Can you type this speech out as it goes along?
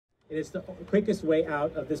and it's the quickest way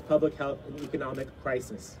out of this public health and economic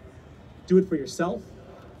crisis. Do it for yourself,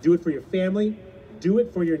 do it for your family, do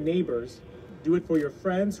it for your neighbors, do it for your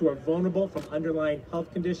friends who are vulnerable from underlying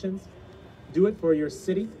health conditions, do it for your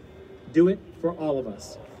city, do it for all of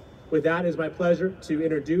us. With that, it is my pleasure to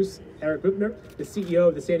introduce Eric Rupner, the CEO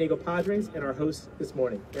of the San Diego Padres and our host this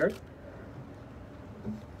morning. Eric?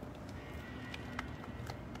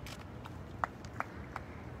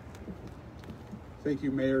 Thank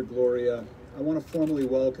you, Mayor Gloria. I want to formally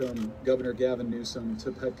welcome Governor Gavin Newsom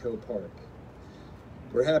to Petco Park.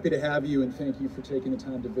 We're happy to have you and thank you for taking the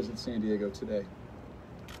time to visit San Diego today.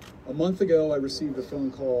 A month ago, I received a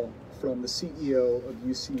phone call from the CEO of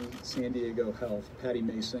UC San Diego Health, Patty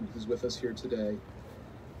Mason, who's with us here today,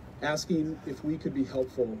 asking if we could be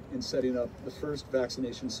helpful in setting up the first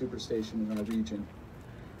vaccination superstation in our region.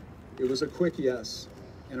 It was a quick yes,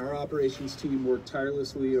 and our operations team worked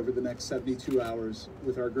tirelessly over the next 72 hours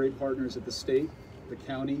with our great partners at the state, the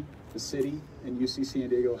county, the city, and UC San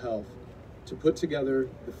Diego Health to put together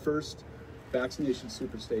the first vaccination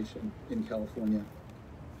superstation in California.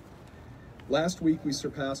 Last week, we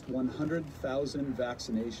surpassed 100,000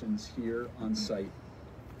 vaccinations here on site.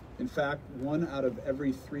 In fact, 1 out of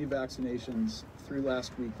every 3 vaccinations through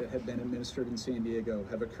last week that had been administered in San Diego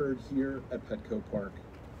have occurred here at Petco Park.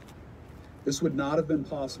 This would not have been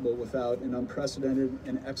possible without an unprecedented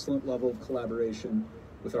and excellent level of collaboration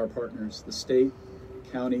with our partners, the state,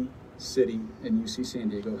 county, city, and UC San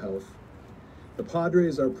Diego Health. The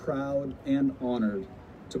Padres are proud and honored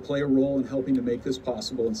to play a role in helping to make this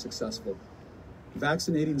possible and successful.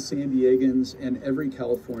 Vaccinating San Diegans and every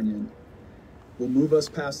Californian will move us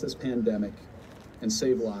past this pandemic and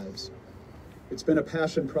save lives. It's been a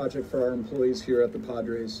passion project for our employees here at the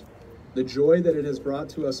Padres. The joy that it has brought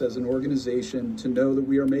to us as an organization to know that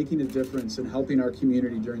we are making a difference in helping our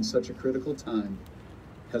community during such a critical time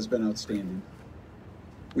has been outstanding.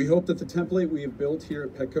 We hope that the template we have built here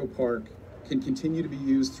at Petco Park can continue to be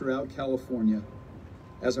used throughout California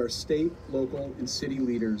as our state, local, and city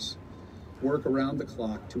leaders work around the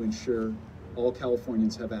clock to ensure all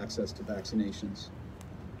Californians have access to vaccinations.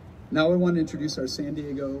 Now I want to introduce our San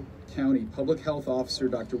Diego County Public Health Officer,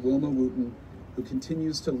 Dr. Wilma Wooten, who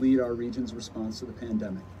continues to lead our region's response to the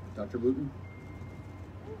pandemic. Dr. Wooten.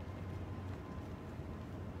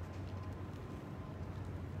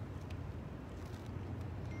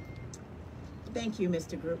 Thank you,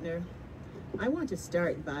 Mr. Grupner. I want to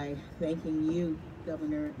start by thanking you,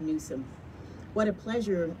 Governor Newsom. What a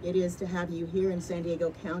pleasure it is to have you here in San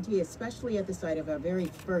Diego County, especially at the site of our very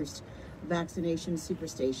first vaccination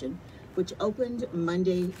superstation, which opened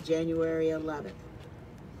Monday, January 11th.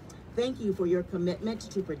 Thank you for your commitment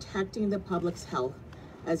to protecting the public's health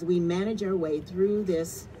as we manage our way through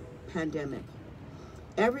this pandemic.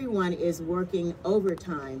 Everyone is working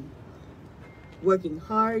overtime, working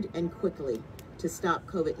hard and quickly to stop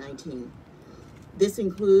COVID-19. This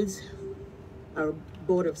includes our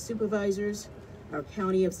Board of Supervisors, our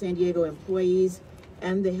County of San Diego employees,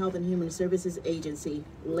 and the Health and Human Services Agency,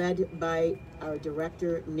 led by our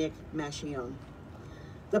Director, Nick Machione.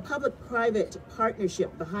 The public-private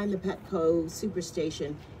partnership behind the Petco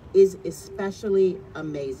Superstation is especially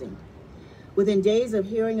amazing. Within days of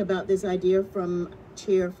hearing about this idea from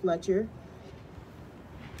Chair Fletcher,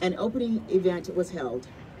 an opening event was held.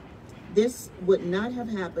 This would not have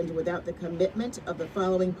happened without the commitment of the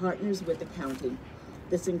following partners with the county.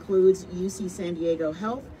 This includes UC San Diego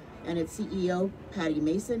Health and its CEO, Patty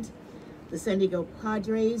Mason, the San Diego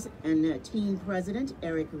Padres and team president,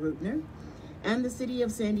 Eric Rupner, and the City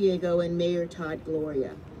of San Diego and Mayor Todd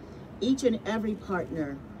Gloria. Each and every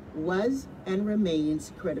partner was and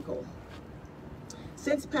remains critical.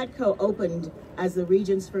 Since Petco opened as the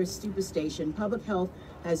region's first superstation, public health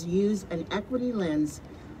has used an equity lens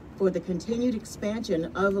for the continued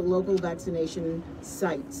expansion of local vaccination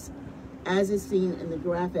sites, as is seen in the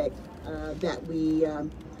graphic that we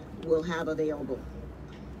will have available.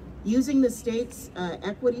 Using the state's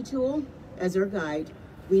equity tool as our guide,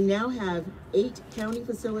 we now have 8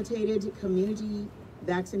 county-facilitated community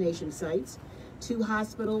vaccination sites, 2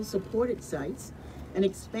 hospital-supported sites, an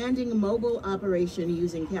expanding mobile operation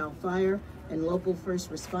using CAL FIRE and local first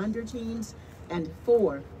responder teams, and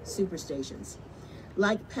 4 superstations.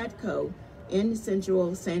 Like Petco in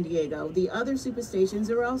central San Diego, the other superstations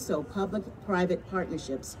are also public-private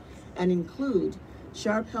partnerships and include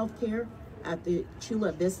Sharp Healthcare at the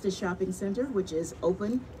Chula Vista Shopping Center, which is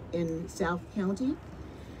open in South County,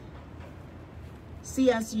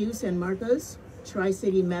 CSU San Marcos,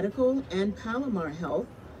 Tri-City Medical, and Palomar Health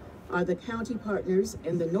are the county partners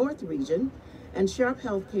in the North region, and Sharp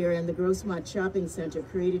Healthcare and the Grossmont Shopping Center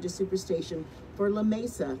created a superstation for La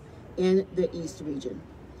Mesa in the East region.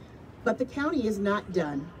 But the county is not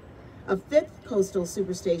done. A 5th coastal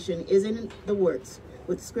superstation is in the works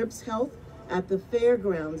with Scripps Health at the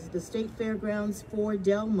fairgrounds, the state fairgrounds for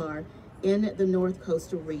Del Mar in the North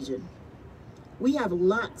Coastal region. We have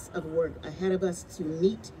lots of work ahead of us to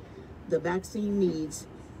meet the vaccine needs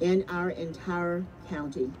in our entire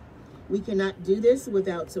county. We cannot do this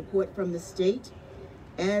without support from the state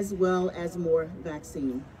as well as more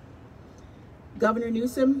vaccine. Governor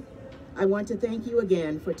Newsom, I want to thank you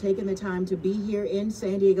again for taking the time to be here in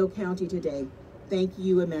San Diego County today. Thank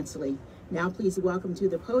you immensely. Now please welcome to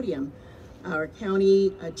the podium our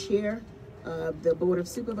county chair of the Board of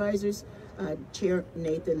Supervisors, Chair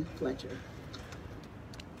Nathan Fletcher.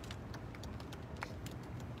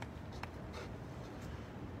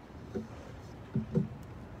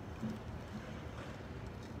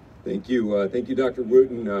 Thank you, Dr.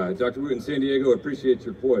 Wooten. Dr. Wooten, San Diego appreciates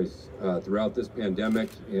your poise throughout this pandemic,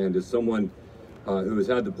 and as someone who has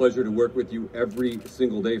had the pleasure to work with you every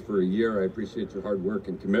single day for a year, I appreciate your hard work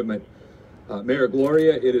and commitment. Mayor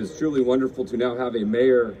Gloria, it is truly wonderful to now have a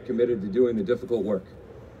mayor committed to doing the difficult work,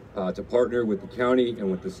 to partner with the county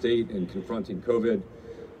and with the state in confronting COVID.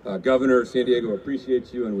 Governor, San Diego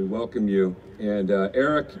appreciates you and we welcome you. And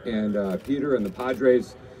Eric and Peter and the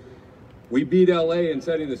Padres, we beat LA in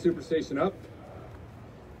setting the superstation up.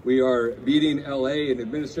 We are beating LA in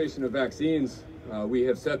administration of vaccines. We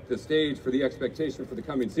have set the stage for the expectation for the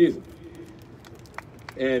coming season.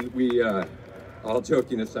 And we, all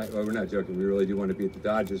joking aside, well, we're not joking, we really do want to beat the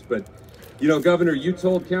Dodgers, but you know, Governor, you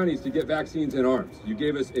told counties to get vaccines in arms. You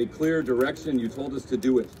gave us a clear direction, you told us to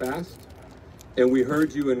do it fast, and we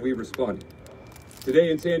heard you and we responded. Today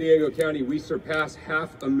in San Diego County, we surpassed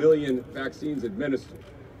 500,000 vaccines administered.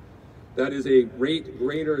 That is a rate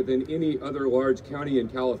greater than any other large county in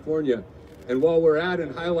California. And while we're at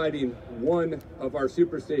and highlighting one of our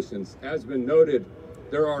superstations, as been noted,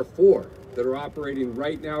 there are 4 that are operating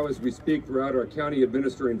right now as we speak throughout our county,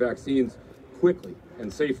 administering vaccines quickly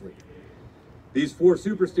and safely. These 4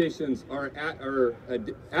 superstations are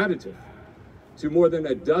additive to more than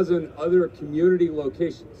a dozen other community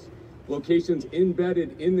locations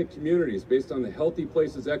embedded in the communities based on the Healthy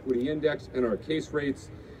Places Equity Index and our case rates,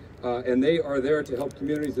 and they are there to help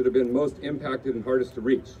communities that have been most impacted and hardest to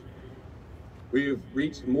reach. We've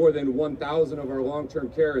reached more than 1,000 of our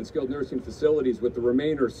long-term care and skilled nursing facilities, with the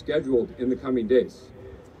remainder scheduled in the coming days.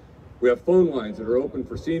 We have phone lines that are open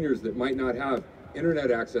for seniors that might not have internet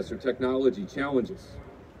access or technology challenges.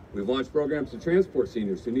 We've launched programs to transport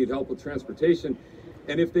seniors who need help with transportation,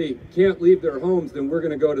 and if they can't leave their homes, then we're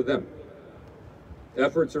going to go to them.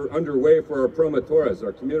 Efforts are underway for our promotores,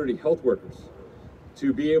 our community health workers,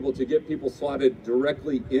 to be able to get people slotted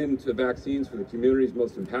directly into vaccines for the communities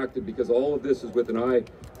most impacted, because all of this is with an eye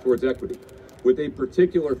towards equity, with a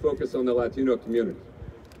particular focus on the Latino community.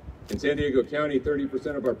 In San Diego County,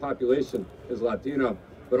 30% of our population is Latino,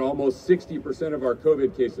 but almost 60% of our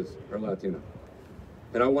COVID cases are Latino.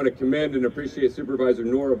 And I want to commend and appreciate Supervisor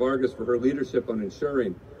Nora Vargas for her leadership on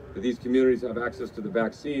ensuring that these communities have access to the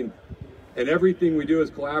vaccine. And everything we do is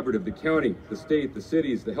collaborative: the county, the state, the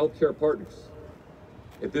cities, the healthcare partners.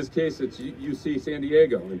 In this case, it's UC San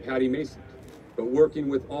Diego and Patty Mason, but working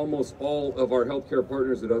with almost all of our healthcare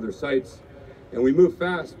partners at other sites. And we move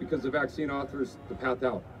fast because the vaccine offers the path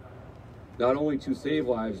out, not only to save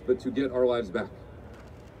lives, but to get our lives back,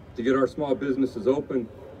 to get our small businesses open,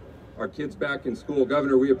 our kids back in school.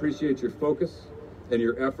 Governor, we appreciate your focus and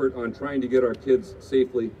your effort on trying to get our kids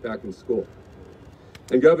safely back in school.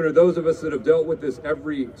 And Governor, those of us that have dealt with this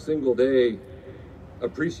every single day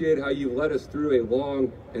appreciate how you led us through a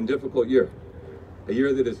long and difficult year. A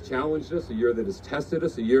year that has challenged us, a year that has tested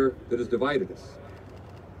us, a year that has divided us.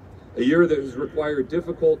 A year that has required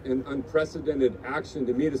difficult and unprecedented action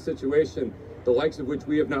to meet a situation the likes of which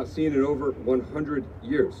we have not seen in over 100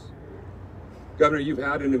 years. Governor, you've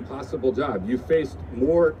had an impossible job. You've faced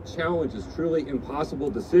more challenges, truly impossible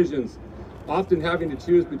decisions, often having to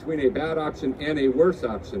choose between a bad option and a worse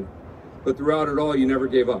option, but throughout it all, you never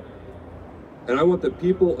gave up. And I want the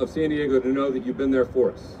people of San Diego to know that you've been there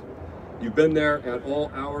for us. You've been there at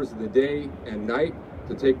all hours of the day and night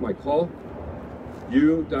to take my call.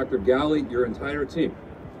 You, Dr. Galley, your entire team,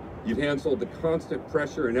 you've handled the constant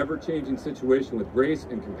pressure and ever-changing situation with grace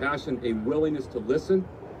and compassion, a willingness to listen,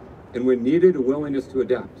 and when needed, a willingness to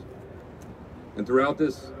adapt. And throughout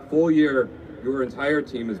this full year, your entire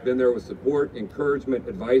team has been there with support, encouragement,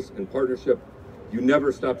 advice, and partnership. You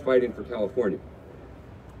never stopped fighting for California.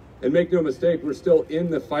 And make no mistake, we're still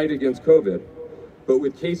in the fight against COVID, but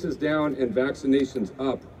with cases down and vaccinations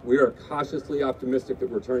up, we are cautiously optimistic that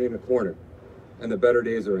we're turning a corner and the better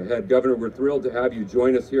days are ahead. Governor, we're thrilled to have you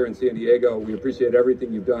join us here in San Diego. We appreciate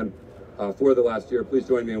everything you've done for the last year. Please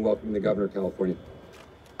join me in welcoming the Governor of California.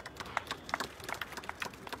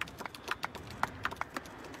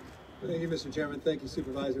 Thank you, Mr. Chairman. Thank you,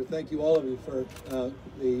 Supervisor. Thank you, all of you, for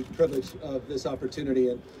the privilege of this opportunity.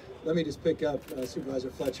 And let me just pick up, Supervisor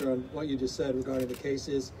Fletcher, on what you just said regarding the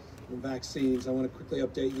cases and vaccines. I want to quickly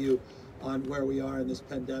update you on where we are in this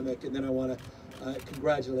pandemic, and then I want to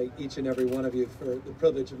congratulate each and every one of you for the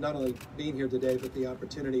privilege of not only being here today, but the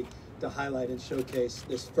opportunity to highlight and showcase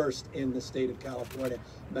this first in the state of California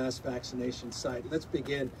mass vaccination site. Let's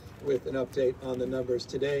begin with an update on the numbers.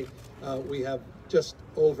 Today, we have just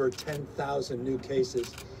over 10,000 new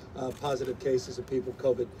cases, positive cases of people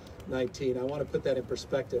with COVID-19. I want to put that in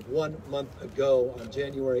perspective. 1 month ago, on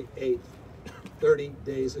January 8th, 30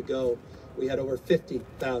 days ago, we had over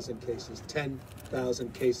 50,000 cases,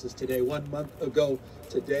 10,000 cases today. 1 month ago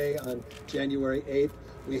today, on January 8th,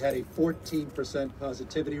 we had a 14%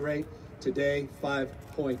 positivity rate. Today,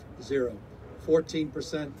 5.0.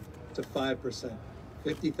 14% to 5%.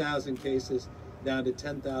 50,000 cases down to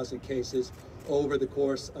 10,000 cases over the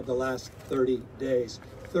course of the last 30 days.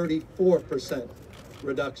 34%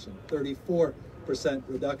 reduction. 34%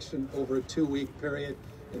 reduction over a 2-week period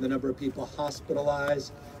in the number of people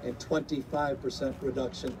hospitalized, and 25%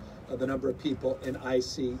 reduction of the number of people in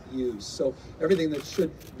ICUs. So everything that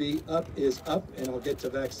should be up is up, and I'll get to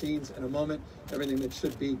vaccines in a moment. Everything that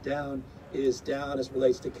should be down is down as it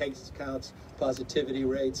relates to case counts, positivity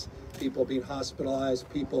rates, people being hospitalized,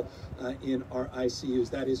 people in our ICUs.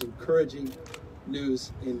 That is encouraging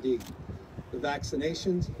news indeed. The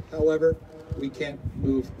vaccinations, however, we can't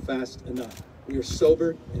move fast enough. We are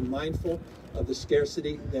sobered and mindful of the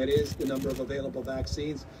scarcity that is the number of available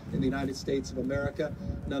vaccines in the United States of America.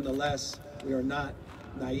 Nonetheless, we are not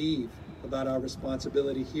naive about our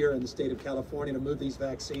responsibility here in the state of California to move these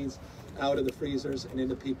vaccines out of the freezers and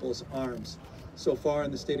into people's arms. So far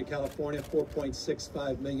in the state of California,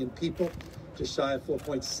 4.65 million people, just shy of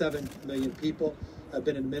 4.7 million people, have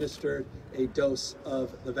been administered a dose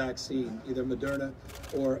of the vaccine, either Moderna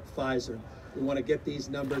or Pfizer. We want to get these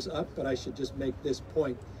numbers up, but I should just make this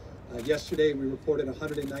point. Yesterday, we reported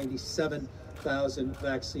 197,000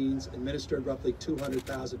 vaccines administered, roughly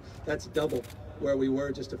 200,000. That's double where we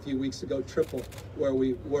were just a few weeks ago, triple where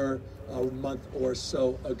we were a month or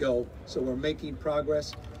so ago. So we're making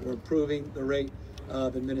progress. We're improving the rate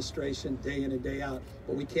of administration day in and day out.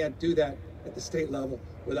 But we can't do that at the state level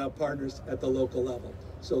without partners at the local level.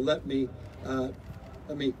 So let me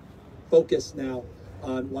focus now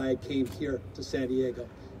on why I came here to San Diego.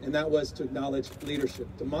 And that was to acknowledge leadership,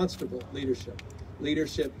 demonstrable leadership,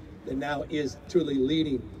 leadership that now is truly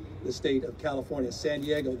leading the state of California. San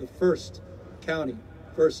Diego, the first county,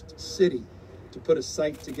 first city to put a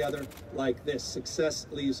site together like this. Success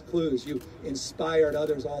leaves clues. You inspired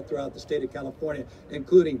others all throughout the state of California,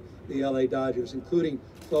 including the LA Dodgers, including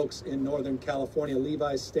folks in Northern California.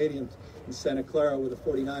 Levi's Stadium in Santa Clara, where the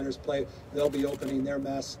 49ers play, they'll be opening their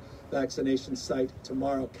mass vaccination site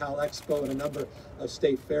tomorrow. Cal Expo and a number of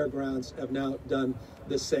state fairgrounds have now done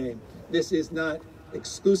the same. This is not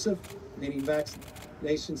exclusive, meaning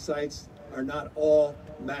vaccination sites are not all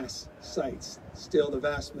mass sites. Still, the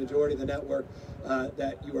vast majority of the network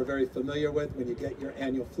that you are very familiar with when you get your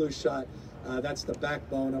annual flu shot, that's the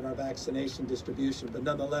backbone of our vaccination distribution. But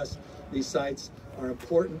nonetheless, these sites are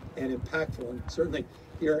important and impactful. And certainly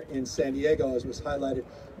here in San Diego, as was highlighted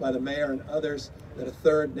by the mayor and others, that a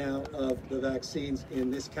third now of the vaccines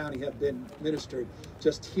in this county have been administered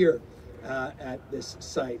just here at this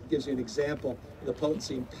site. It gives you an example of the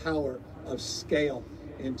potency and power of scale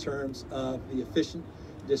in terms of the efficient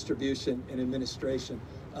distribution and administration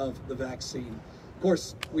of the vaccine. Of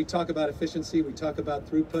course, we talk about efficiency, we talk about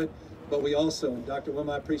throughput, but we also, and Dr.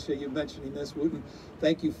 Wilma, I appreciate you mentioning this. Wooten,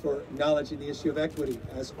 thank you for acknowledging the issue of equity.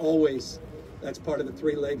 As always, that's part of the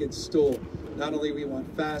three-legged stool. Not only we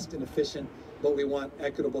want fast and efficient, but we want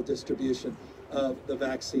equitable distribution of the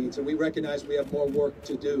vaccines. And we recognize we have more work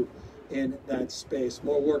to do in that space,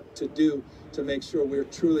 more work to do to make sure we're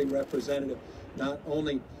truly representative, not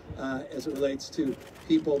only as it relates to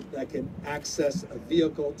people that can access a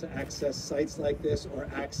vehicle to access sites like this, or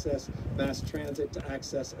access mass transit to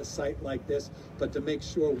access a site like this, but to make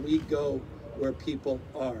sure we go where people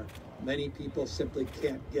are. Many people simply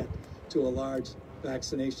can't get to a large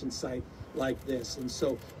vaccination site like this. And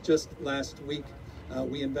so just last week,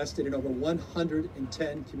 we invested in over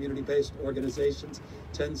 110 community-based organizations,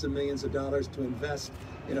 tens of millions of dollars to invest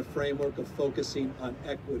in a framework of focusing on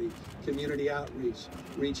equity, community outreach,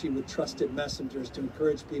 reaching with trusted messengers to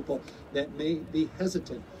encourage people that may be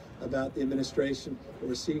hesitant about the administration, or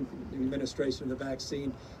receiving the administration of the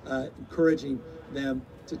vaccine, encouraging them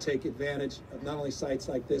to take advantage of not only sites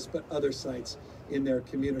like this, but other sites in their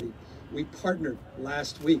community. We partnered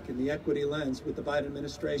last week in the Equity Lens with the Biden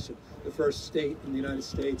administration, the first state in the United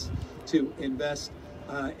States to invest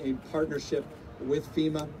in partnership with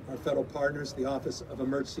FEMA, our federal partners, the Office of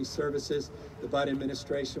Emergency Services, the Biden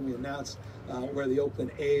administration. We announced where the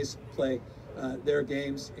Oakland A's play their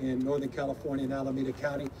games in Northern California and Alameda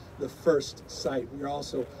County, the first site. We're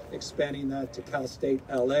also expanding that to Cal State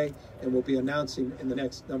LA, and we'll be announcing in the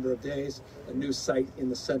next number of days a new site in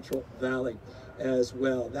the Central Valley as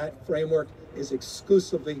well. That framework is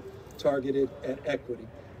exclusively targeted at equity.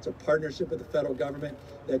 It's a partnership with the federal government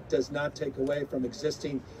that does not take away from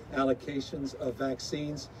existing allocations of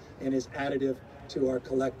vaccines and is additive to our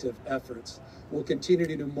collective efforts. We'll continue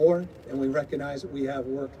to do more, and we recognize that we have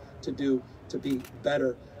work to do to be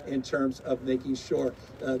better in terms of making sure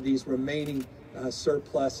these remaining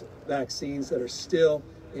surplus vaccines that are still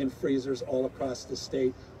in freezers all across the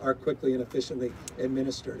state are quickly and efficiently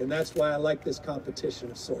administered. And that's why I like this competition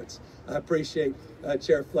of sorts. I appreciate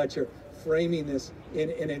Chair Fletcher framing this in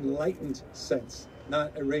an enlightened sense,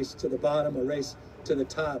 not a race to the bottom, a race to the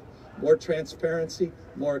top. More transparency,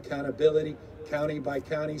 more accountability, county by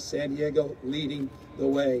county, San Diego leading the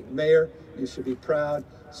way. Mayor, you should be proud.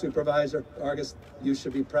 Supervisor Argus, you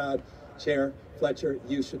should be proud. Chair Fletcher,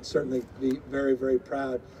 you should certainly be very, very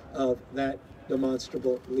proud of that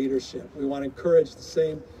demonstrable leadership. We want to encourage the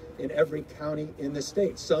same in every county in the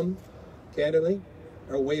state. Some, candidly,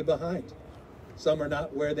 are way behind. Some are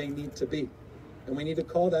not where they need to be. And we need to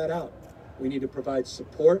call that out. We need to provide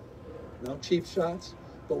support, no cheap shots,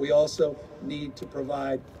 but we also need to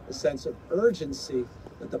provide a sense of urgency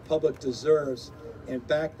that the public deserves and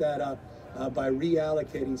back that up by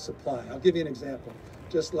reallocating supply. I'll give you an example.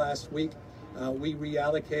 Just last week, we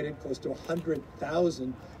reallocated close to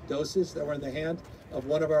 100,000 doses that were in the hand of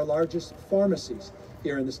one of our largest pharmacies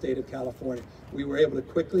here in the state of California. We were able to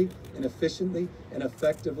quickly and efficiently and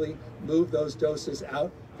effectively move those doses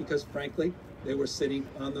out because, frankly, they were sitting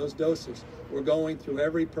on those doses. We're going through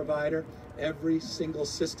every provider, every single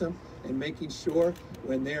system, and making sure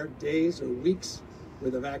when there are days or weeks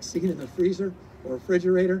with a vaccine in the freezer or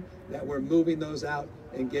refrigerator, that we're moving those out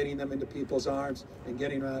and getting them into people's arms and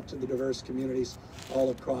getting them out to the diverse communities all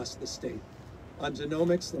across the state. On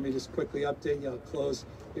genomics, let me just quickly update you. I'll close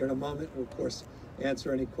here in a moment. We'll, of course,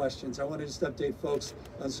 answer any questions. I want to just update folks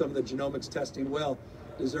on some of the genomics testing well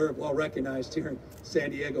recognized here in San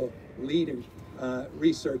Diego, leading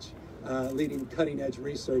research, leading cutting-edge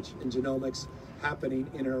research in genomics happening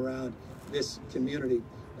in and around this community.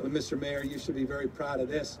 Mr. Mayor, you should be very proud of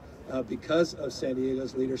this. Because of San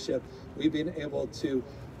Diego's leadership, we've been able to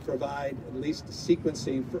provide at least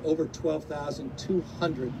sequencing for over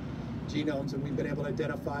 12,200 genomes, and we've been able to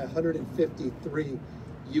identify 153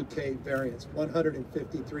 UK variants.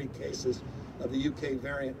 153 cases of the UK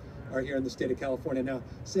variant are here in the state of California. Now,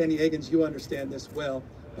 San Diegans, you understand this well.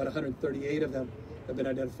 About 138 of them have been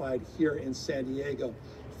identified here in San Diego.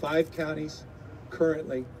 5 counties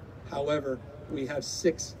currently. However, we have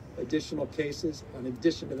 6 additional cases in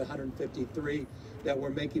addition to the 153 that we're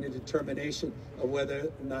making a determination of whether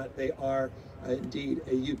or not they are indeed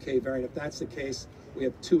a UK variant. If that's the case, we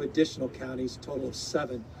have 2 additional counties, total of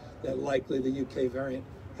 7, that likely the UK variant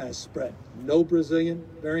has spread. No Brazilian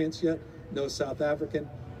variants yet, no South African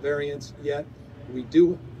variants yet. We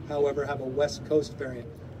do, however, have a West Coast variant.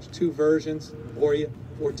 There's 2 versions for you,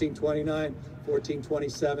 1429,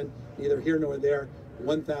 1427, neither here nor there.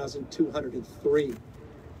 1,203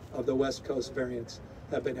 of the West Coast variants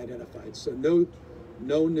have been identified. So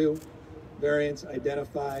no new variants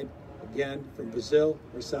identified, again, from Brazil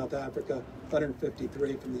or South Africa,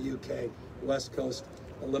 153 from the UK, West Coast,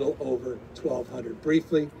 a little over 1,200.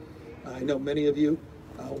 Briefly, I know many of you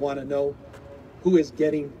want to know who is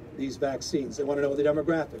getting these vaccines. They want to know the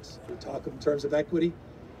demographics. We talk in terms of equity,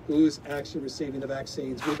 who's actually receiving the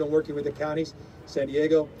vaccines. We've been working with the counties. San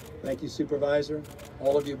Diego, thank you, Supervisor.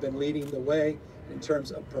 All of you have been leading the way in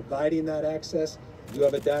terms of providing that access. You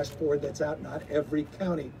have a dashboard that's out. Not every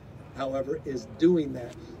county, however, is doing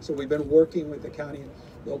that. So we've been working with the county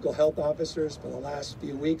local health officers for the last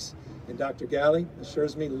few weeks. And Dr. Galley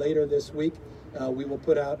assures me later this week, we will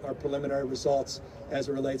put out our preliminary results as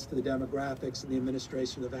it relates to the demographics and the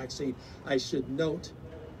administration of the vaccine. I should note,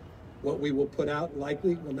 what we will put out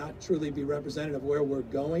likely will not truly be representative of where we're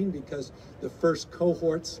going, because the first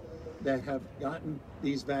cohorts that have gotten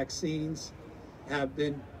these vaccines have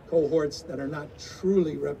been cohorts that are not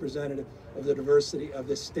truly representative of the diversity of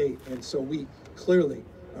this state. And so we clearly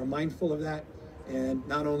are mindful of that, And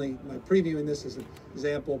not only am I previewing this as an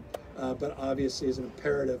example, but obviously as an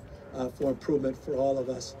imperative for improvement for all of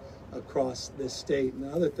us across this state. And the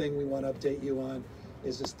other thing we want to update you on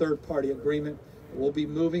is this third-party agreement. We'll be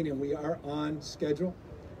moving, and we are on schedule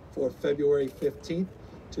for February 15th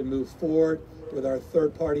to move forward with our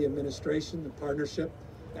third-party administration, the partnership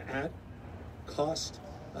at cost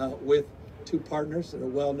with two partners that are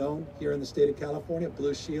well known here in the state of California,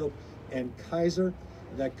 Blue Shield and Kaiser.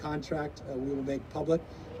 That contract we will make public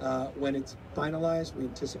when it's finalized. We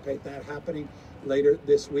anticipate that happening later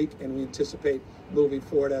this week, and we anticipate moving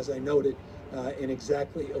forward, as I noted, in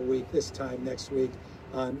exactly a week, this time next week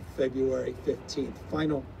on February 15th.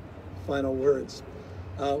 Final words.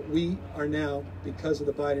 We are now, because of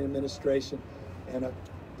the Biden administration and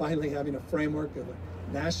finally having a framework of a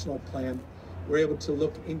national plan, we're able to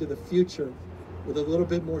look into the future with a little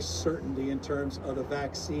bit more certainty in terms of the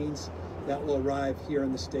vaccines that will arrive here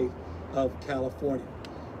in the state of California.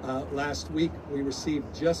 Last week, we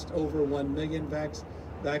received just over 1 million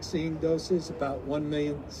vaccine doses, about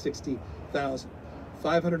 1,060,000.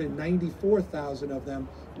 594,000 of them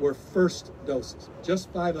were first doses, just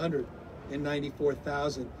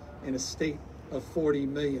 594,000 in a state of 40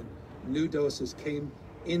 million. New doses came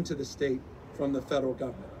into the state from the federal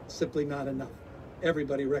government. Simply not enough.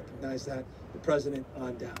 Everybody recognized that, the president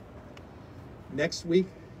on down. Next week,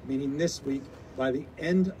 meaning this week, by the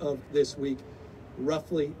end of this week,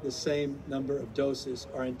 roughly the same number of doses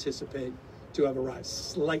are anticipated to have arrived,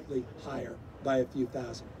 slightly higher by a few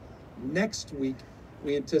thousand. Next week,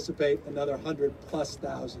 we anticipate another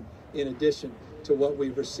 100,000+ in addition to what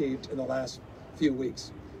we've received in the last few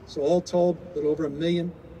weeks. So all told, a little over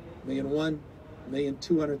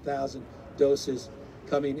 1,200,000 doses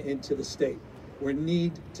coming into the state. We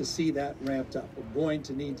need to see that ramped up. We're going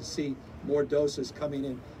to need to see more doses coming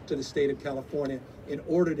in to the state of California in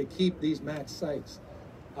order to keep these max sites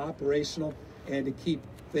operational and to keep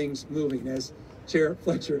things moving. As Chair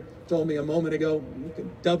Fletcher told me a moment ago, you can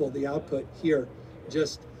double the output here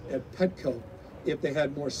just at Petco if they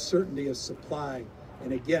had more certainty of supply.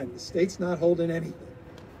 And again, the state's not holding anything.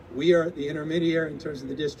 We are the intermediary in terms of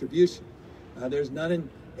the distribution. There's none in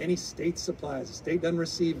any state supplies. The state doesn't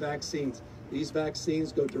receive vaccines. These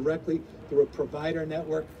vaccines go directly through a provider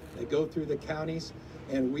network. They go through the counties,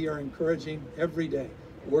 and we are encouraging every day,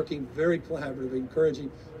 working very collaboratively,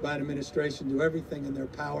 encouraging Biden administration to do everything in their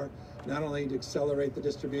power, not only to accelerate the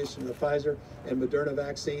distribution of the Pfizer and Moderna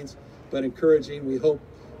vaccines, but encouraging, we hope,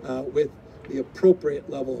 with the appropriate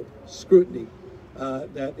level of scrutiny,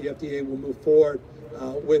 that the FDA will move forward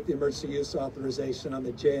with the emergency use authorization on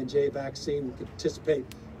the J&J vaccine. We can anticipate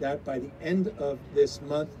that by the end of this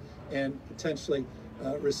month, and potentially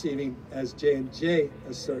receiving, as J&J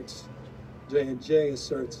asserts,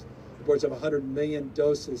 upwards of 100 million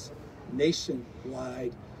doses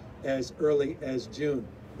nationwide as early as June.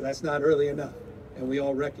 But that's not early enough, and we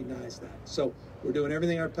all recognize that. So we're doing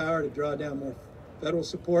everything in our power to draw down more federal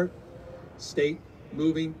support, state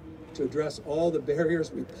moving to address all the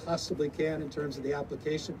barriers we possibly can in terms of the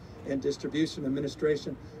application and distribution,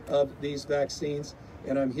 administration of these vaccines.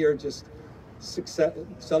 And I'm here just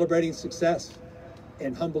celebrating success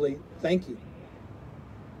and humbly thanking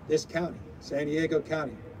this county, San Diego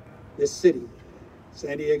County, this city,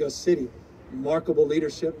 San Diego City, remarkable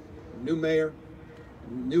leadership, new mayor,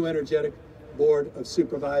 new energetic board of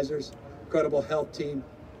supervisors, incredible health team,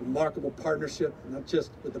 remarkable partnership, not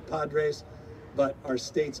just with the Padres, but our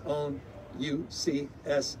state's own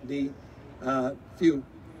UCSD. Few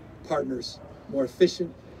partners more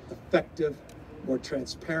efficient, effective, more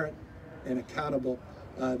transparent, and accountable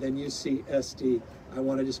than UCSD. I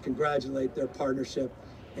want to just congratulate their partnership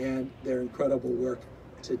and their incredible work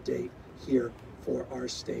to date here for our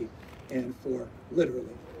state and for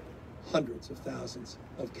literally hundreds of thousands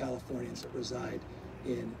of Californians that reside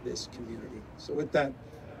in this community. So with that,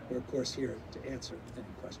 we're of course here to answer any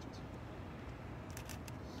questions.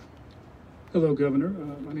 Hello, Governor.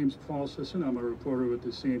 My name is Paul Sisson. I'm a reporter with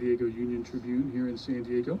the San Diego Union Tribune here in San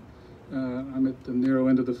Diego. I'm at the narrow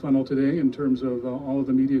end of the funnel today in terms of all of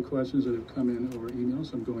the media questions that have come in over email,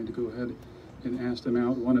 so I'm going to go ahead and ask them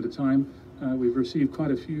out one at a time. We've received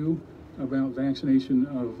quite a few about vaccination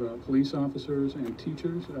of police officers and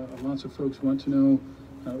teachers. Lots of folks want to know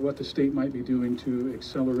what the state might be doing to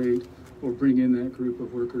accelerate or bring in that group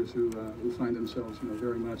of workers who find themselves,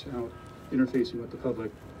 very much out interfacing with the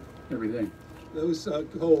public every day. Those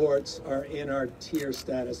cohorts are in our tier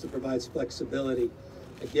status that provides flexibility.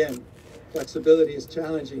 Again, flexibility is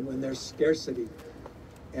challenging when there's scarcity,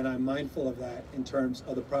 and I'm mindful of that in terms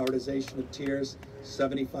of the prioritization of tiers,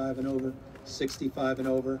 75 and over, 65 and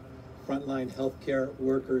over, frontline healthcare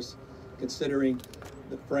workers, considering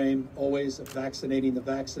the frame always of vaccinating the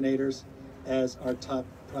vaccinators as our top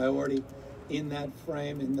priority. In that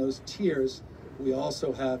frame, in those tiers, we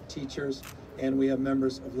also have teachers and we have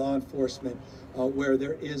members of law enforcement where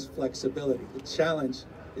there is flexibility. The challenge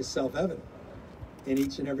is self-evident. In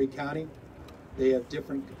each and every county, they have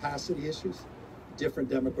different capacity issues, different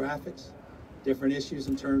demographics, different issues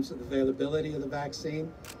in terms of availability of the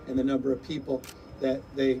vaccine and the number of people that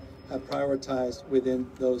they have prioritized within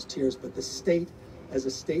those tiers. But the state, as a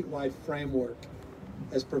statewide framework,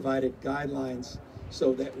 has provided guidelines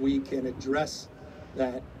so that we can address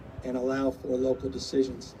that and allow for local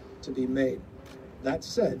decisions to be made. That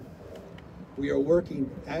said, we are working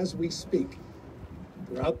as we speak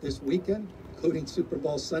throughout this weekend, including Super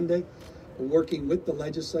Bowl Sunday. We're working with the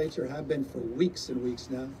legislature, have been for weeks and weeks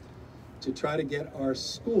now, to try to get our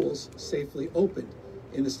schools safely opened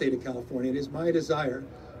in the state of California. It is my desire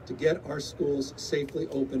to get our schools safely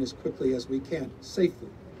open as quickly as we can, safely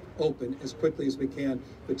open as quickly as we can,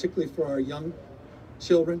 particularly for our young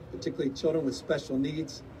children, particularly children with special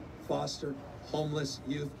needs, foster, homeless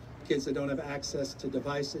youth, kids that don't have access to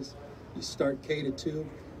devices. You start K to 2,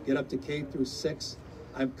 get up to K through 6.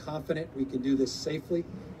 I'm confident we can do this safely.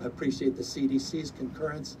 I appreciate the CDC's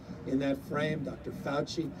concurrence in that frame, Dr.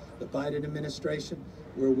 Fauci, the Biden administration.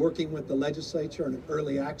 We're working with the legislature on an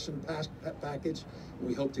early action package. And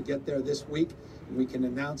we hope to get there this week, and we can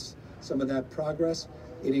announce some of that progress.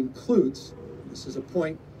 It includes, this is a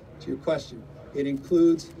point to your question, it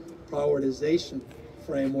includes prioritization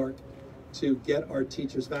framework to get our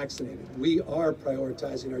teachers vaccinated. We are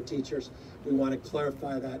prioritizing our teachers. We want to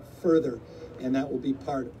clarify that further, and that will be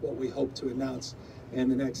part of what we hope to announce in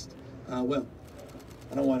the next, well,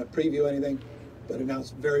 I don't want to preview anything, but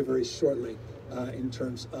announce very, very shortly in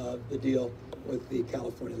terms of the deal with the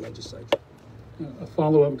California legislature. A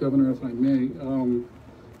follow-up, Governor, if I may.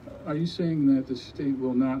 Are you saying that the state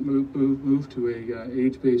will not move to a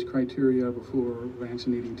age-based criteria before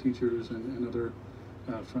vaccinating teachers and other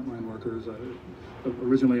frontline workers?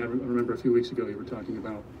 Originally, I remember a few weeks ago you were talking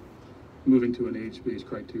about moving to an age-based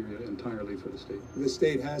criteria entirely for the state. The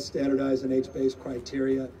state has standardized an age-based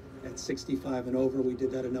criteria at 65 and over. We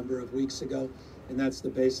did that a number of weeks ago, and that's the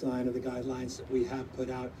baseline of the guidelines that we have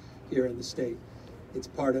put out here in the state. It's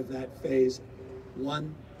part of that phase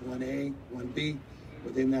 1, 1A, 1B.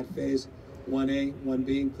 Within that phase 1A,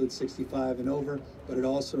 1B includes 65 and over, but it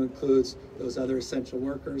also includes those other essential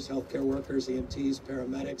workers, healthcare workers, EMTs,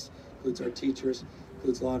 paramedics, includes our teachers,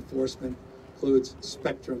 includes law enforcement, includes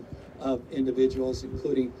spectrum of individuals,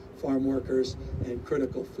 including farm workers and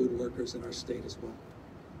critical food workers in our state as well.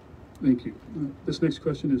 Thank you. This next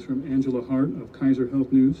question is from Angela Hart of Kaiser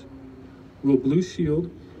Health News. Will Blue Shield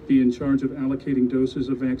be in charge of allocating doses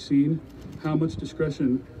of vaccine? How much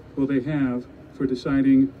discretion will they have for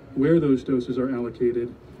deciding where those doses are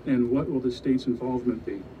allocated, and what will the state's involvement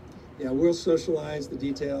be? Yeah, we'll socialize the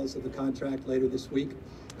details of the contract later this week.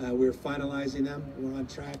 We're finalizing them. We're on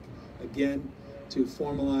track again to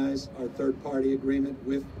formalize our third-party agreement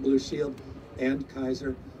with Blue Shield and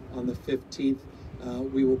Kaiser on the 15th.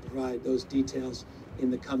 We will provide those details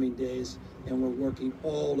in the coming days, and we're working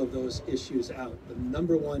all of those issues out. The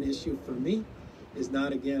number one issue for me is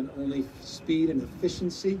not, again, only speed and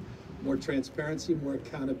efficiency, more transparency, more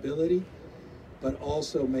accountability, but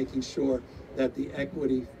also making sure that the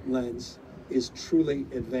equity lens is truly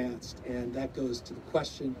advanced. And that goes to the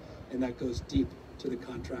question, and that goes deep to the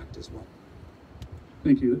contract as well.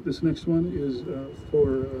 Thank you. This next one is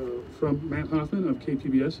from Matt Hoffman of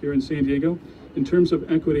KPBS here in San Diego. In terms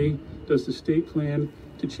of equity, does the state plan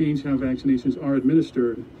to change how vaccinations are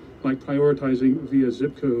administered, like prioritizing via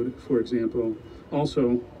zip code, for example?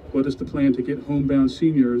 Also, what is the plan to get homebound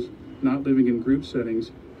seniors not living in group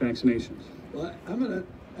settings vaccinations? Well, I'm going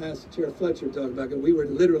to ask Chair Fletcher to talk about it. We were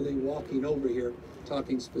literally walking over here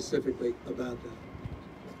talking specifically about that.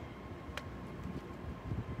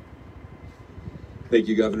 Thank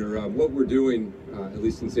you, Governor. What we're doing, at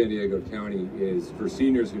least in San Diego County, is for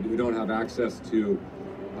seniors who don't have access to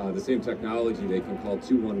the same technology, they can call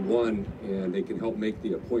 211 and they can help make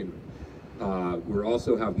the appointment. We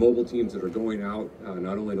also have mobile teams that are going out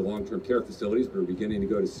not only to long-term care facilities, but we're beginning to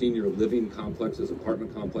go to senior living complexes,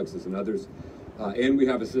 apartment complexes, and others. And we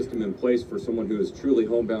have a system in place for someone who is truly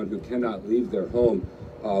homebound, who cannot leave their home,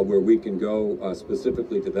 where we can go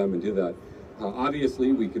specifically to them and do that.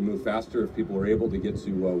 Obviously, we can move faster if people are able to get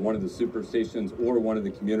to one of the super stations or one of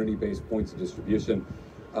the community-based points of distribution.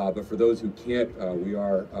 But for those who can't, we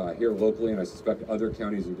are here locally, and I suspect other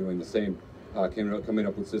counties are doing the same, coming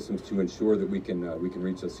up with systems to ensure that we can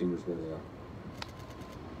reach those seniors where they are.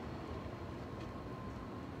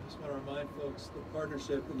 Just want want to remind folks the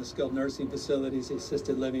partnership in the skilled nursing facilities, the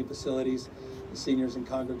assisted living facilities, the seniors and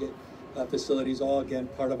congregate facilities, all again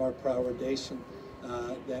part of our prioritization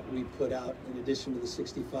that we put out in addition to the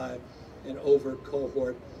 65 and over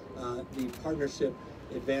cohort. The partnership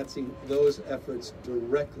advancing those efforts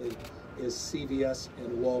directly is CVS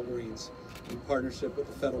and Walgreens in partnership with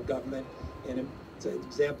the federal government, and it's an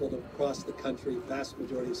example of across the country, vast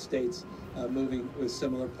majority of states moving with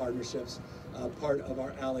similar partnerships. Part of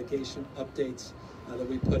our allocation updates that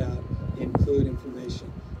we put out include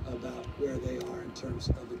information about where they are in terms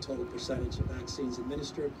of the total percentage of vaccines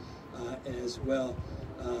administered, as well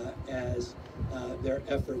as their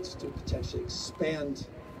efforts to potentially expand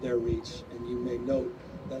their reach. And you may note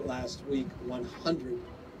that last week, 100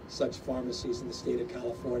 such pharmacies in the state of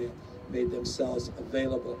California made themselves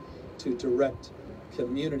available to direct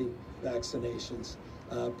community vaccinations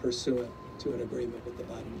pursuant to an agreement with the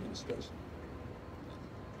Biden administration.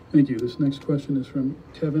 Thank you. This next question is from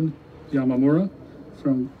Kevin Yamamura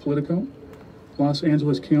from Politico. Los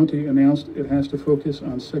Angeles County announced it has to focus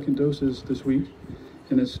on second doses this week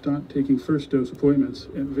and has stopped taking first dose appointments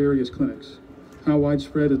at various clinics. How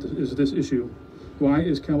widespread is this issue? Why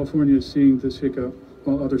is California seeing this hiccup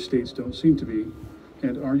while other states don't seem to be?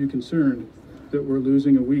 And are you concerned that we're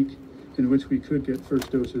losing a week in which we could get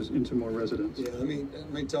first doses into more residents? Yeah,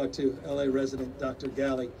 let me talk to LA resident Dr.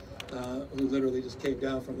 Galley, who literally just came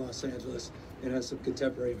down from Los Angeles and has some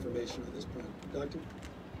contemporary information on this point. Doctor?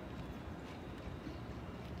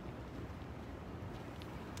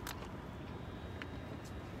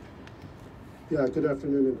 Yeah, good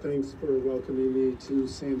afternoon, and thanks for welcoming me to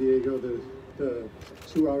San Diego. The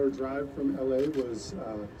 2-hour drive from LA was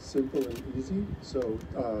simple and easy, so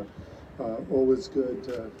always good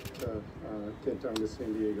to get down to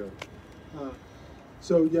San Diego.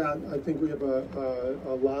 So yeah, I think we have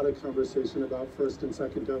a lot of conversation about first and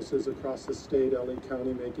second doses across the state. LA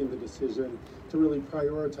County making the decision to really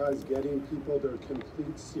prioritize getting people their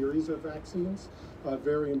complete series of vaccines.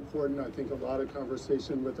 Very important. I think a lot of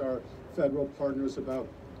conversation with our federal partners about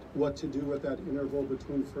what to do with that interval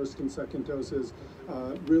between first and second doses.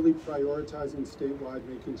 Really prioritizing statewide,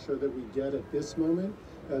 making sure that we get at this moment,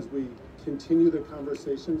 as we continue the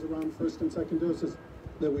conversations around first and second doses,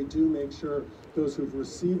 that we do make sure those who've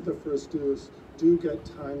received the first dose do get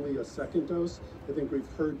timely a second dose. I think we've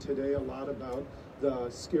heard today a lot about the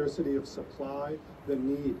scarcity of supply, the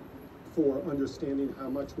need for understanding how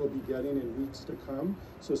much we'll be getting in weeks to come.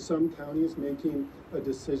 So some counties making a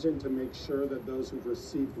decision to make sure that those who've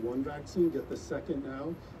received one vaccine get the second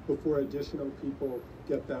now before additional people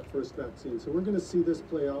get that first vaccine. So we're going to see this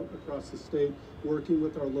play out across the state, working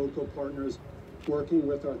with our local partners, working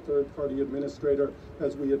with our third-party administrator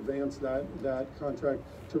as we advance that contract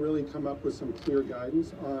to really come up with some clear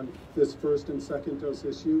guidance on this first and second dose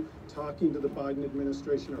issue, talking to the Biden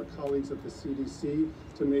administration, our colleagues at the CDC,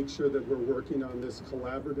 to make sure that we're working on this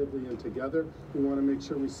collaboratively and together. We want to make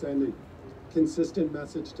sure we send a consistent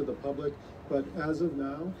message to the public, but as of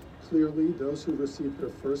now, clearly those who received their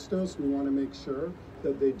first dose, we want to make sure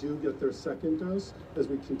that they do get their second dose as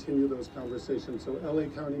we continue those conversations. So LA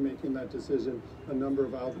County making that decision, a number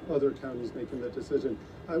of other counties making that decision.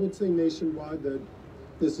 I would say nationwide that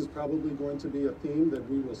this is probably going to be a theme that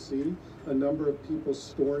we will see, a number of people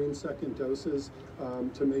storing second doses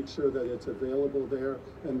to make sure that it's available there,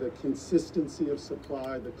 and the consistency of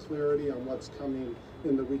supply, the clarity on what's coming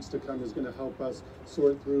in the weeks to come is going to help us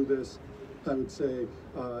sort through this, I would say,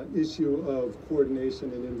 issue of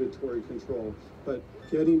coordination and inventory control. But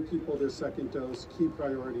getting people their second dose, key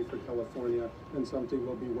priority for California, and something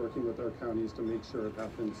we'll be working with our counties to make sure it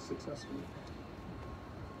happens successfully.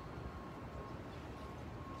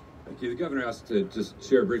 Thank you. The governor asked to just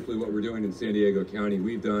share briefly what we're doing in San Diego County.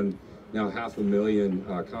 We've done now 500,000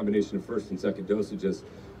 combination of first and second dosages.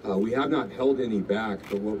 We have not held any back,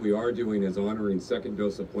 but what we are doing is honoring second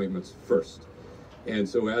dose appointments first. And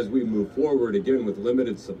so as we move forward, again, with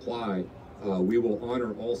limited supply, we will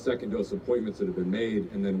honor all second dose appointments that have been made,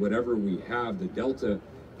 and then whatever we have, the delta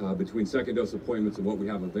between second dose appointments and what we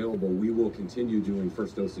have available, we will continue doing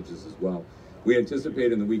first dosages as well. We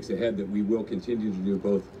anticipate in the weeks ahead that we will continue to do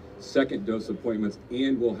both second dose appointments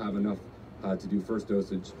and we'll have enough to do first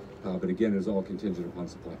dosage, but again, it is all contingent upon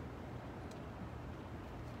supply.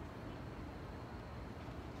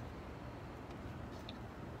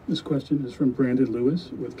 This question is from Brandon Lewis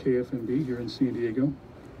with KFMB here in San Diego.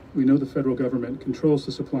 We know the federal government controls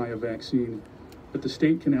the supply of vaccine, but the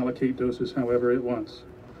state can allocate doses however it wants.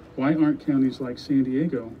 Why aren't counties like San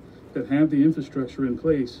Diego that have the infrastructure in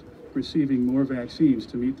place receiving more vaccines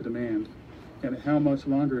to meet the demand? And how much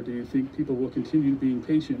longer do you think people will continue being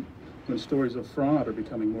patient when stories of fraud are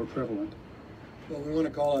becoming more prevalent? Well, we want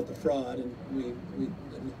to call out the fraud, and we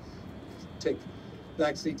take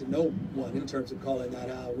backseat to no one in terms of calling that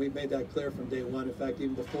out. We've made that clear from day one. In fact,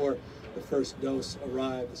 even before the first dose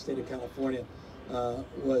arrived, the state of California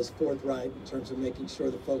was forthright in terms of making sure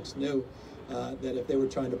that folks knew that if they were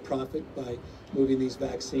trying to profit by moving these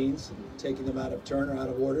vaccines and taking them out of turn or out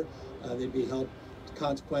of order, they'd be held to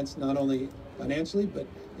consequence not only financially, but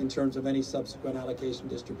in terms of any subsequent allocation,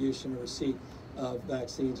 distribution, or receipt of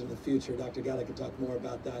vaccines in the future. Dr. Galley can talk more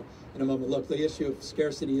about that in a moment. Look, the issue of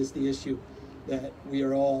scarcity is the issue that we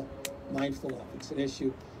are all mindful of. It's an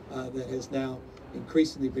issue that has now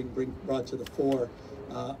increasingly been brought to the fore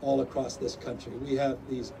all across this country. We have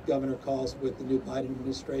these governor calls with the new Biden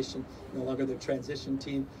administration, no longer the transition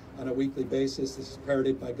team, on a weekly basis. This is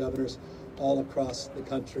parroted by governors all across the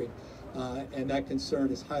country. And that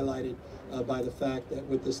concern is highlighted by the fact that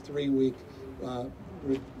with this three-week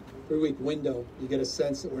window, you get a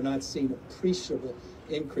sense that we're not seeing appreciable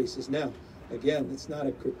increases. Now, again, it's not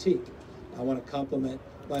a critique. I want to compliment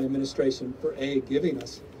my administration for giving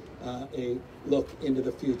us a look into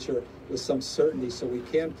the future with some certainty so we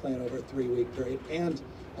can plan over a 3-week period. And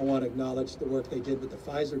I want to acknowledge the work they did with the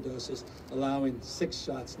Pfizer doses, allowing 6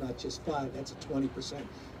 shots, not just 5. That's a 20%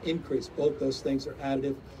 increase. Both those things are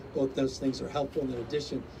additive. Both those things are helpful in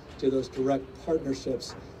addition to those direct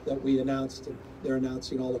partnerships that we announced and they're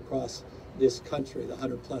announcing all across this country, the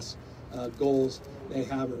 100+ goals they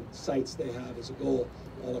have, or sites they have as a goal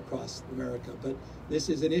all across America. But this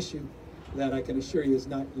is an issue that I can assure you is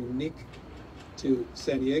not unique to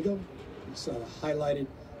San Diego. You saw it highlighted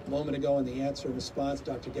a moment ago in the answer and response,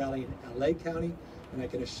 Dr. Galley in LA County, and I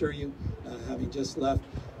can assure you, having just left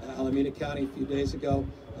Alameda County a few days ago,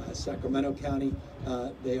 Sacramento County,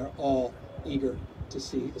 they are all eager to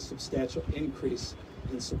see a substantial increase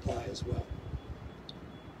in supply as well.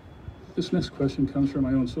 This next question comes from my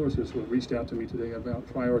own sources who have reached out to me today about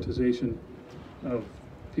prioritization of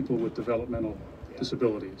people with developmental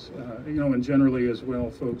disabilities. And generally as well,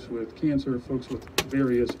 folks with cancer, folks with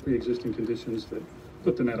various pre-existing conditions that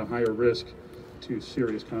put them at a higher risk to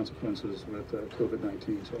serious consequences with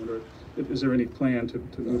COVID-19. So I wonder, is there any plan to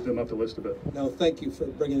move them up the list a bit? No, thank you for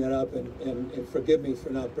bringing that up, and forgive me for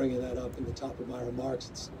not bringing that up in the top of my remarks.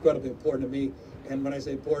 It's incredibly important to me, and when I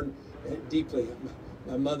say important, deeply.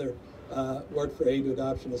 My mother worked for Aid to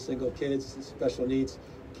Adoption of Single Kids, special needs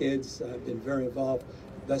kids. I've been very involved,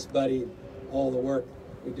 best buddy, all the work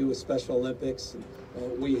we do with Special Olympics. And,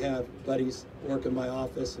 we have buddies work in my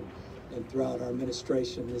office and throughout our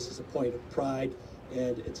administration. This is a point of pride,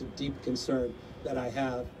 and it's a deep concern that I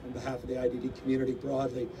have on behalf of the IDD community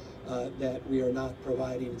broadly, that we are not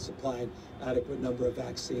providing and supplying adequate number of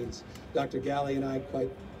vaccines. Dr. Galley and I, quite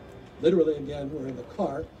literally again, were in the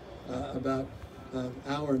car about an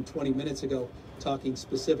hour and 20 minutes ago, talking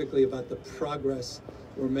specifically about the progress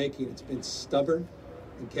we're making. It's been stubborn,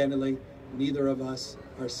 and candidly, neither of us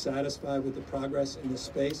are satisfied with the progress in this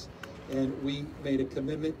space. And we made a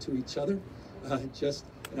commitment to each other just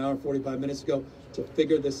an hour and 45 minutes ago to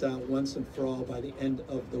figure this out once and for all by the end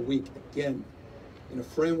of the week. Again, in a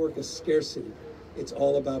framework of scarcity, it's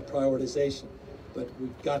all about prioritization, but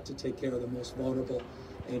we've got to take care of the most vulnerable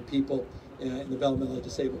and people in the developmentally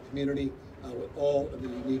disabled community with all of the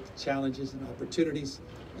unique challenges and opportunities,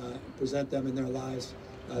 present them in their lives.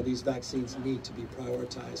 These vaccines need to be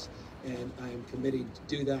prioritized, and I am committed to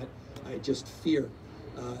do that. I just fear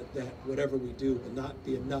that whatever we do will not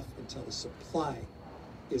be enough until the supply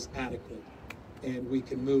is adequate, and we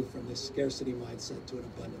can move from this scarcity mindset to an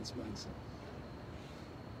abundance mindset.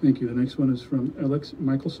 Thank you. The next one is from Alex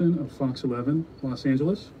Michelson of Fox 11, Los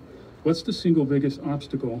Angeles. What's the single biggest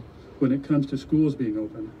obstacle when it comes to schools being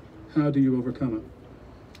open? How do you overcome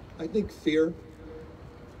it? I think fear.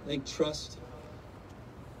 I think trust.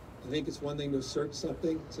 I think it's one thing to assert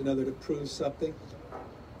something. It's another to prove something.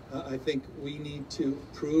 I think we need to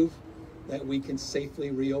prove that we can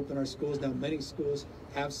safely reopen our schools. Now, many schools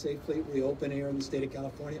have safely reopened here in the state of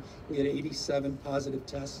California. We had 87 positive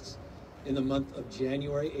tests in the month of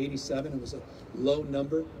January, 87. It was a low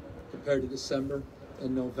number compared to December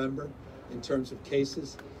and November in terms of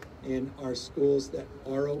cases in our schools that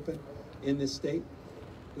are open in this state.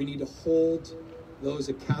 We need to hold those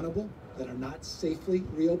accountable that are not safely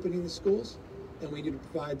reopening the schools, and we need to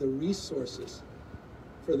provide the resources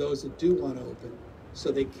for those that do want to open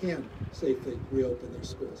so they can safely reopen their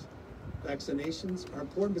schools. Vaccinations are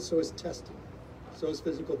important, but so is testing, so is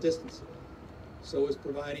physical distancing, so is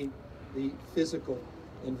providing the physical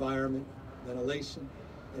environment, ventilation,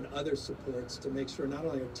 and other supports to make sure not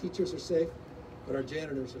only our teachers are safe, but our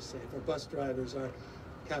janitors are safe, our bus drivers, our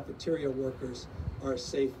cafeteria workers are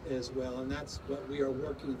safe as well. And that's what we are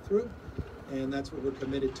working through, and that's what we're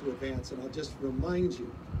committed to advance. And I'll just remind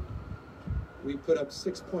you, we put up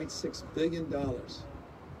 $6.6 billion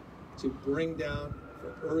to bring down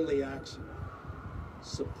for early action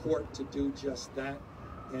support to do just that.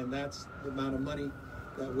 And that's the amount of money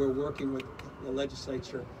that we're working with the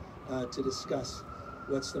legislature to discuss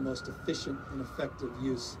what's the most efficient and effective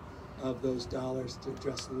use of those dollars to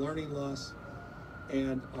address learning loss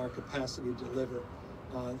and our capacity to deliver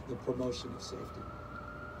on the promotion of safety.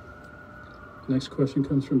 The next question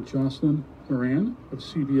comes from Jocelyn Moran of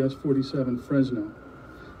CBS 47 Fresno.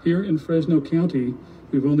 Here in Fresno County,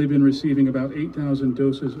 we've only been receiving about 8,000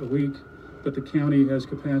 doses a week, but the county has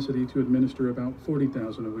capacity to administer about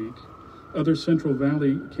 40,000 a week. Other Central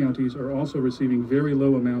Valley counties are also receiving very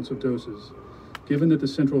low amounts of doses. Given that the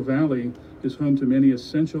Central Valley is home to many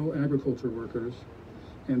essential agriculture workers,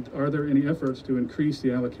 and are there any efforts to increase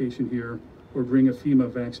the allocation here or bring a FEMA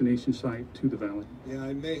vaccination site to the valley? Yeah,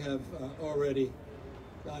 I may have already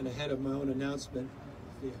gotten ahead of my own announcement.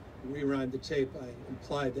 If you rewind the tape, I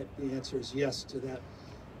implied that the answer is yes to that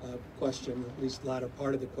question, at least the latter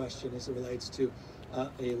part of the question as it relates to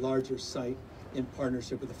a larger site in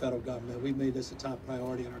partnership with the federal government. We've made this a top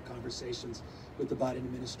priority in our conversations with the Biden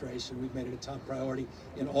administration. We've made it a top priority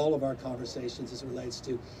in all of our conversations as it relates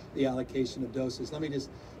to the allocation of doses. Let me just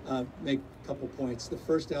make a couple points. The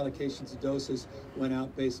first allocations of doses went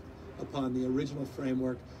out based upon the original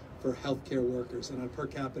framework for healthcare workers. And on a per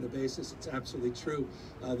capita basis, it's absolutely true.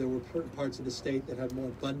 There were parts of the state that had more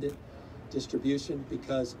abundant distribution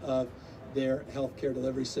because of their healthcare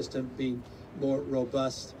delivery system being more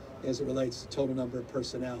robust as it relates to total number of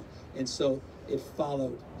personnel. And so it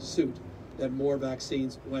followed suit that more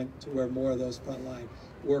vaccines went to where more of those frontline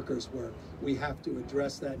workers were. We have to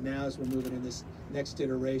address that now as we're moving in this next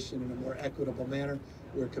iteration in a more equitable manner.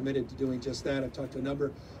 We're committed to doing just that. I've talked to a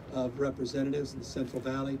number of representatives in the Central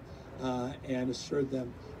Valley and assured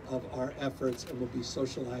them of our efforts, and we'll be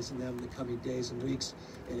socializing them in the coming days and weeks.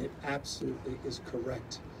 And it absolutely is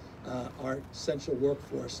correct. Our essential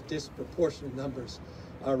workforce, disproportionate numbers,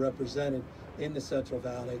 are represented in the Central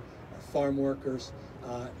Valley. Our farm workers,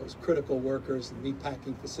 those critical workers in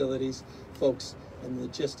meatpacking facilities, folks in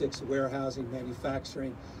logistics, warehousing,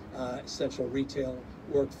 manufacturing, essential retail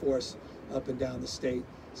workforce up and down the state.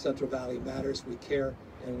 Central Valley matters. We care,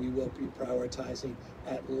 and we will be prioritizing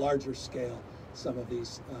at larger scale some of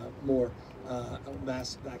these more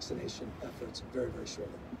mass vaccination efforts very, very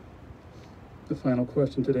shortly. The final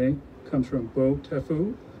question today comes from Bo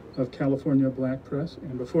Tefu of California Black Press.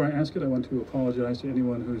 And before I ask it, I want to apologize to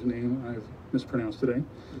anyone whose name I've mispronounced today.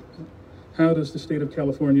 How does the state of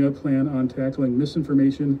California plan on tackling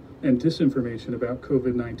misinformation and disinformation about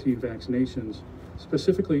COVID-19 vaccinations,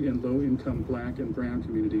 specifically in low-income Black and Brown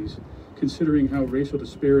communities, considering how racial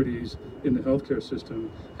disparities in the healthcare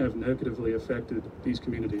system have negatively affected these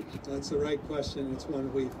communities? That's the right question. It's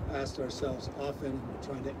one we've asked ourselves often, and we're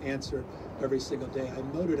trying to answer every single day. I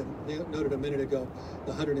noted a minute ago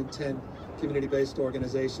the 110 community-based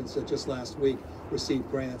organizations that just last week received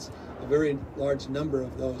grants. A very large number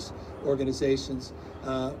of those organizations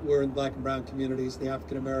were in Black and Brown communities, the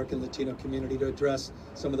African-American, Latino community, to address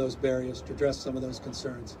some of those barriers, to address some of those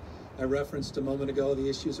concerns. I referenced a moment ago the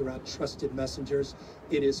issues around trusted messengers.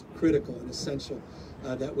 It is critical and essential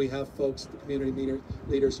that we have folks, the community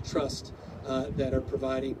leaders trust that are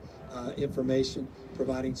providing information,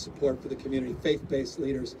 providing support for the community. Faith-based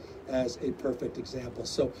leaders as a perfect example.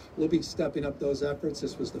 So we'll be stepping up those efforts.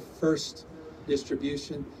 This was the first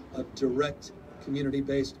distribution of direct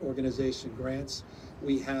community-based organization grants.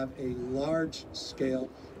 We have a large-scale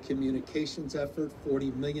communications effort,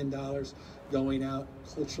 $40 million going out,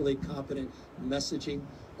 culturally competent messaging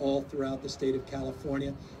all throughout the state of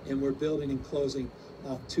California. And we're building and closing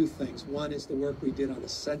two things. One is the work we did on the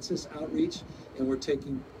census outreach, and we're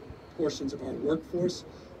taking portions of our workforce.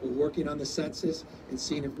 We're working on the census and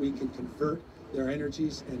seeing if we can convert their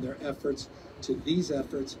energies and their efforts to these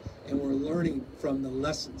efforts. And we're learning from the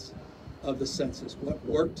lessons of the census, what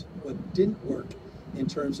worked, what didn't work in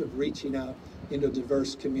terms of reaching out into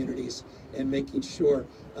diverse communities and making sure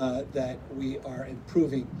that we are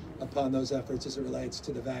improving upon those efforts as it relates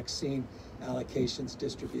to the vaccine allocations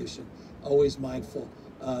distribution. Always mindful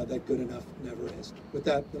that good enough never is. With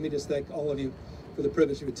that, let me just thank all of you for the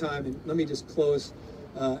privilege of your time, and let me just close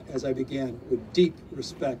as I began with deep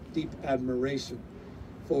respect, deep admiration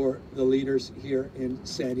for the leaders here in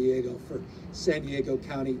San Diego, for San Diego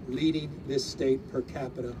County leading this state per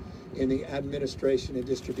capita in the administration and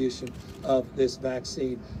distribution of this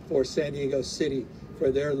vaccine, for San Diego City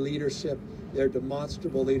for their leadership their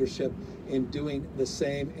demonstrable leadership in doing the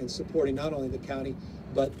same and supporting not only the county,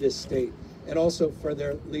 but this state. And also for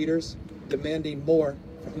their leaders demanding more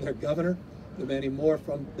from their governor, demanding more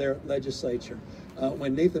from their legislature.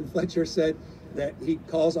 When Nathan Fletcher said that he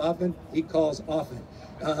calls often, he calls often.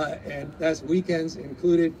 And that's weekends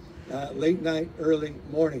included, late night, early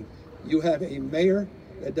morning. You have a mayor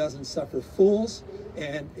that doesn't suffer fools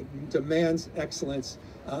and demands excellence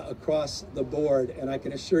across the board. And I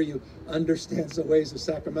can assure you, understands the ways of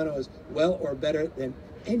Sacramento as well or better than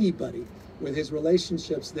anybody with his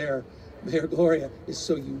relationships there. Mayor Gloria is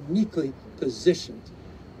so uniquely positioned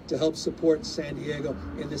to help support San Diego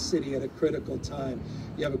in the city at a critical time.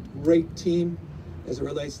 You have a great team as it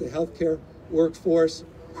relates to healthcare, workforce,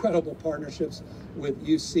 incredible partnerships with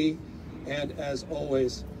UC, and as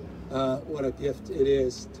always, what a gift it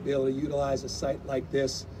is to be able to utilize a site like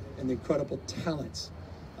this and the incredible talents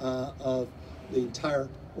of the entire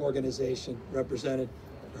organization represented,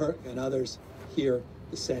 her and others here,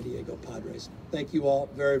 the San Diego Padres. Thank you all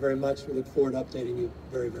very, very much. We look forward to updating you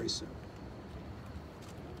very, very soon.